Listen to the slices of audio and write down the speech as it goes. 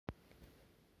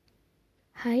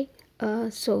Hi.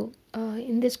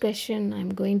 In this question, I'm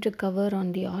going to cover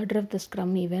on the order of the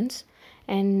Scrum events,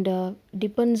 and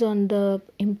depends on the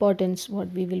importance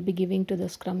what we will be giving to the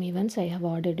Scrum events. I have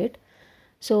ordered it.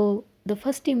 So the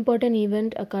first important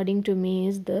event, according to me,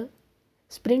 is the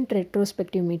sprint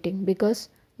retrospective meeting, because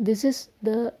this is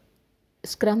the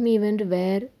Scrum event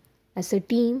where, as a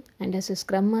team and as a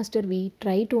Scrum Master, we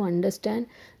try to understand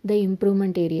the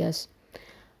improvement areas.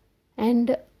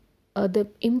 And the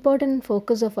important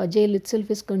focus of Agile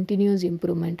itself is continuous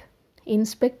improvement,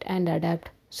 inspect and adapt.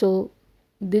 So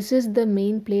this is the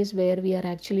main place where we are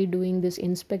actually doing this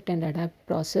inspect and adapt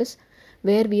process,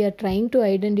 where we are trying to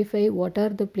identify what are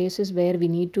the places where we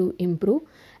need to improve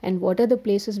and what are the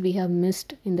places we have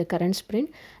missed in the current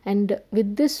sprint. And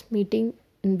with this meeting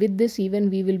and with this event,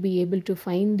 we will be able to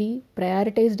find the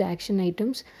prioritized action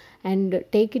items and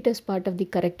take it as part of the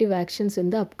corrective actions in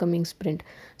the upcoming sprint.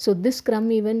 So this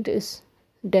Scrum event is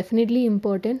definitely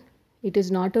important. It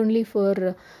is not only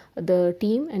for the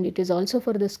team, and it is also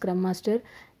for the Scrum Master,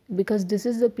 because this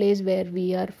is the place where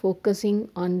we are focusing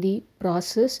on the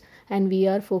process and we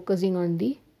are focusing on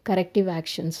the corrective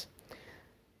actions.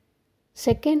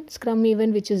 Second Scrum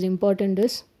event which is important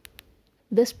is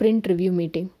the sprint review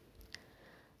meeting.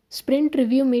 Sprint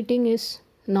review meeting is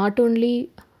not only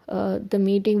the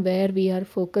meeting where we are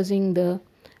focusing the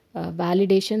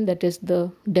validation, that is the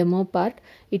demo part.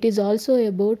 It is also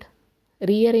about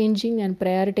rearranging and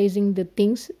prioritizing the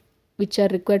things which are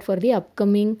required for the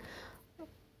upcoming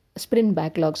sprint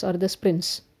backlogs or the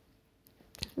sprints.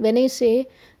 When I say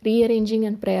rearranging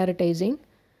and prioritizing,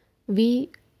 we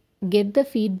get the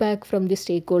feedback from the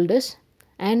stakeholders,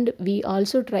 and we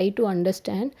also try to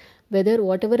understand whether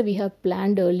whatever we have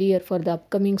planned earlier for the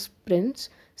upcoming sprints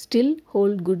still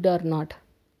hold good or not.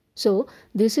 So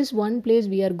this is one place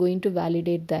we are going to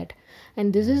validate that,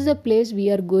 and this is the place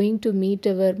we are going to meet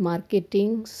our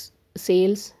marketing,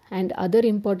 sales and other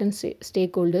important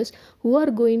stakeholders who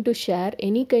are going to share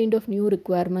any kind of new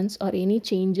requirements or any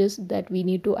changes that we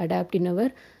need to adapt in our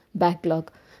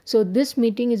backlog. So this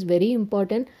meeting is very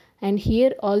important, and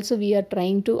here also we are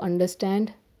trying to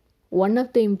understand one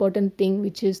of the important thing,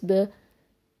 which is the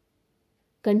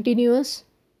continuous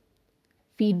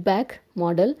feedback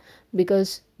model,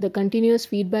 because the continuous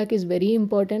feedback is very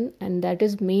important, and that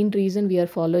is main reason we are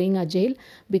following Agile,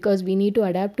 because we need to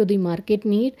adapt to the market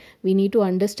need. We need to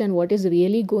understand what is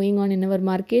really going on in our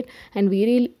market, and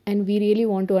we really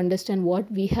want to understand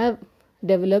what we have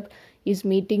developed is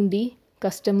meeting the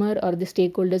customer or the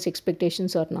stakeholders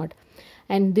expectations or not.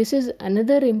 And this is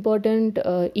another important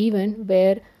event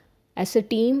where, as a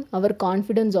team, our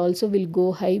confidence also will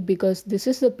go high, because this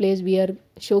is the place we are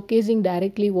showcasing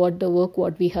directly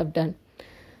what we have done.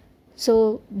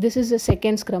 So this is the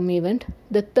second Scrum event.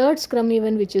 The third Scrum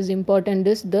event which is important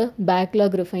is the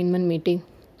backlog refinement meeting.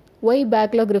 Why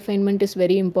backlog refinement is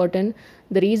very important?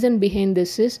 The reason behind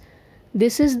this is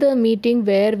the meeting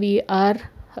where we are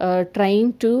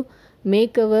trying to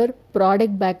make our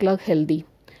product backlog healthy.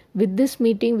 With this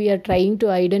meeting, we are trying to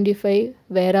identify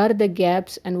where are the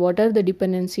gaps and what are the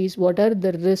dependencies, what are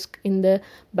the risks in the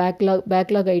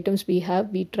backlog items we have.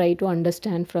 We try to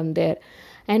understand from there.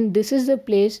 And this is the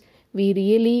place we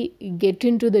really get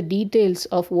into the details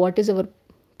of what is our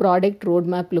product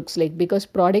roadmap looks like, because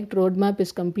product roadmap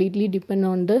is completely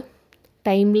dependent on the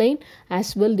timeline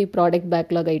as well the product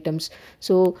backlog items.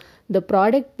 So the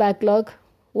product backlog,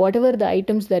 whatever the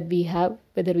items that we have,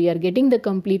 whether we are getting the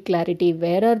complete clarity,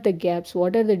 where are the gaps,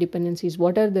 what are the dependencies,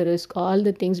 what are the risks, all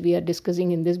the things we are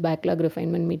discussing in this backlog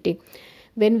refinement meeting.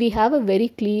 When we have a very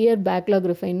clear backlog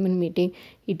refinement meeting,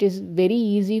 it is very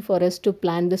easy for us to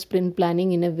plan the sprint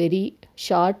planning in a very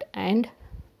short and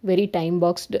very time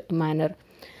boxed manner.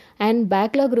 And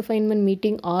backlog refinement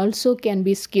meeting also can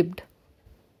be skipped.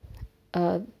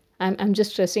 I'm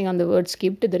just stressing on the word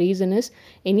skipped. The reason is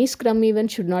any Scrum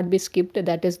event should not be skipped.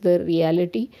 That is the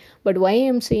reality. But why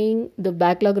I'm saying the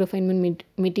backlog refinement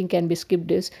meeting can be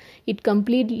skipped is it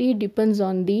completely depends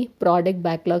on the product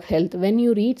backlog health. When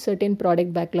you reach certain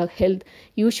product backlog health,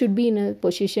 you should be in a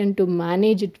position to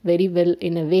manage it very well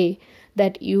in a way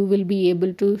that you will be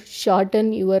able to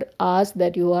shorten your hours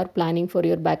that you are planning for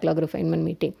your backlog refinement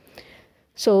meeting.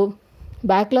 So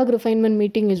backlog refinement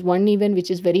meeting is one event which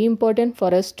is very important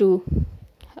for us to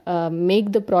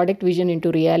make the product vision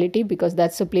into reality, because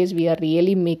that's the place we are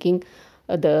really making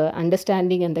the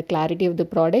understanding and the clarity of the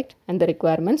product and the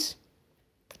requirements.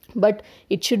 But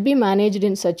it should be managed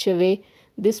in such a way.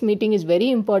 This meeting is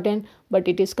very important, but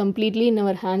it is completely in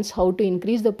our hands how to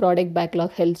increase the product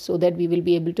backlog health so that we will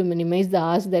be able to minimize the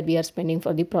hours that we are spending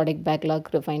for the product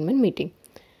backlog refinement meeting.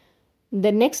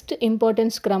 The next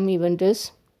important Scrum event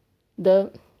is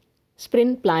the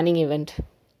sprint planning event.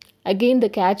 Again, the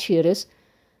catch here is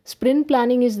sprint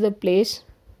planning is the place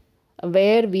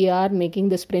where we are making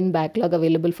the sprint backlog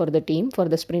available for the team for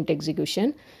the sprint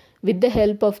execution with the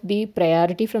help of the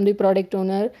priority from the product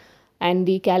owner and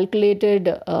the calculated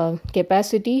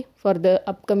capacity for the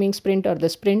upcoming sprint or the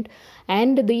sprint,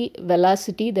 and the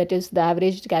velocity, that is the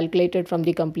average calculated from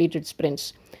the completed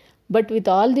sprints. But with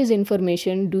all this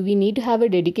information, do we need to have a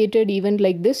dedicated event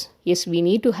like this? Yes, we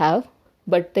need to have.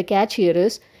 But the catch here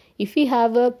is, if we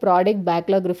have a product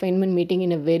backlog refinement meeting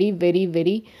in a very, very,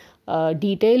 very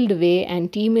detailed way,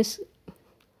 and team is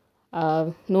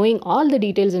knowing all the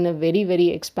details in a very, very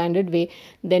expanded way,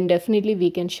 then definitely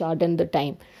we can shorten the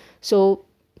time. So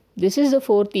this is the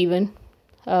fourth event.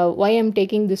 Why I'm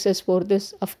taking this as fourth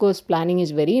is, of course, planning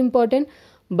is very important,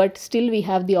 but still we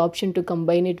have the option to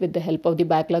combine it with the help of the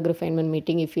backlog refinement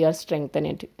meeting if we are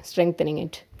strengthening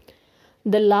it.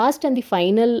 The last and the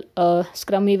final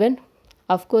Scrum event,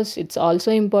 of course, it's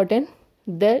also important,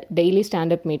 the daily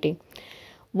stand-up meeting.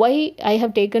 Why I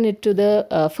have taken it to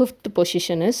the fifth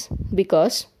position is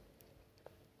because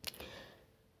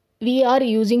we are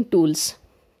using tools.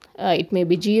 It may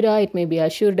be Jira, it may be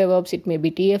Azure DevOps, it may be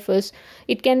TFS.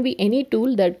 It can be any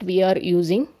tool that we are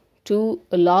using to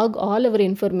log all our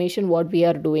information, what we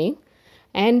are doing.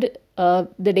 And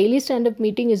the daily stand-up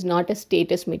meeting is not a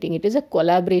status meeting. It is a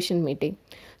collaboration meeting.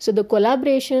 So the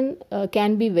collaboration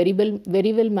can be very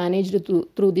well managed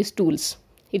through these tools.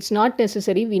 It's not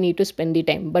necessary we need to spend the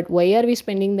time. But why are we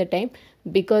spending the time?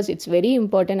 Because it's very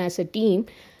important as a team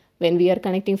when we are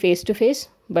connecting face to face.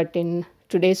 But in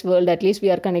today's world, at least we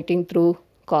are connecting through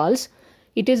calls.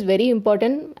 It is very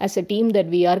important as a team that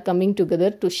we are coming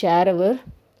together to share our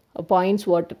points,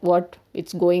 what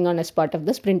it's going on as part of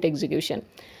the sprint execution.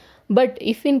 But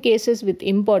if in cases with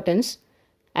importance,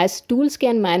 as tools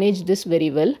can manage this very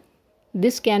well,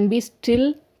 this can be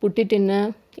still put it in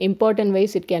a important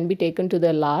ways, it can be taken to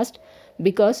the last,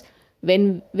 because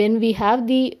when we have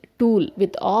the tool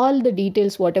with all the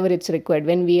details, whatever it's required,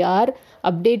 when we are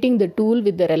updating the tool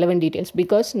with the relevant details,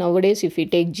 because nowadays if we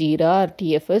take Jira or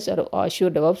TFS or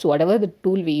Azure DevOps, whatever the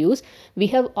tool we use, we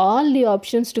have all the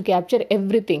options to capture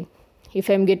everything. If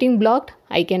I'm getting blocked,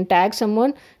 I can tag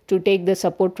someone to take the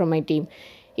support from my team.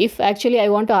 If actually I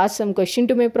want to ask some question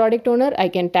to my product owner, I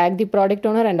can tag the product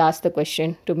owner and ask the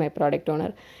question to my product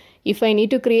owner. If I need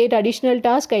to create additional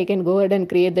task, I can go ahead and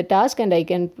create the task and I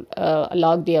can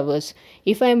log the hours.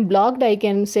 If I'm blocked, I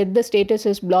can set the status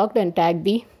as blocked and tag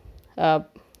the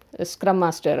Scrum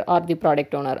Master or the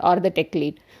product owner or the tech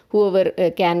lead, whoever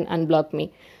can unblock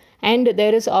me. And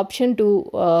there is option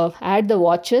to add the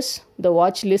watches. The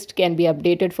watch list can be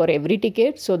updated for every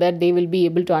ticket so that they will be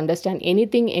able to understand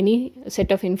anything, any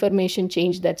set of information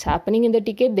change that's happening in the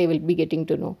ticket, they will be getting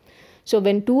to know. So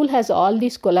when tool has all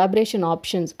these collaboration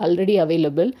options already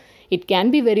available, it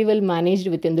can be very well managed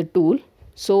within the tool.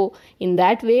 So in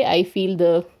that way, I feel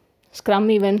the Scrum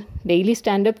event daily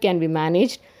stand-up can be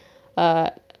managed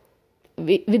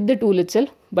with the tool itself.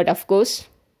 But of course,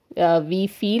 we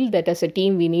feel that as a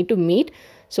team, we need to meet.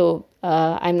 So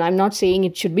I'm not saying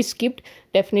it should be skipped.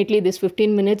 Definitely this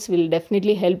 15 minutes will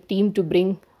definitely help team to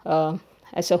bring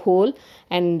as a whole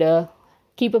and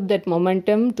keep up that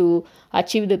momentum to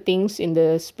achieve the things in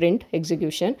the sprint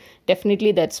execution.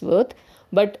 Definitely that's worth.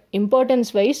 But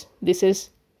importance wise, this is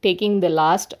taking the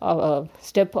last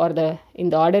step, or in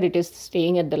the order it is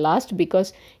staying at the last,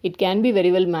 because it can be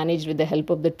very well managed with the help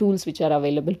of the tools which are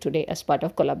available today as part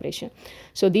of collaboration.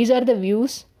 So these are the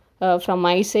views from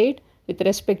my side with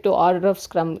respect to order of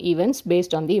Scrum events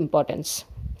based on the importance.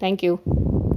 Thank you.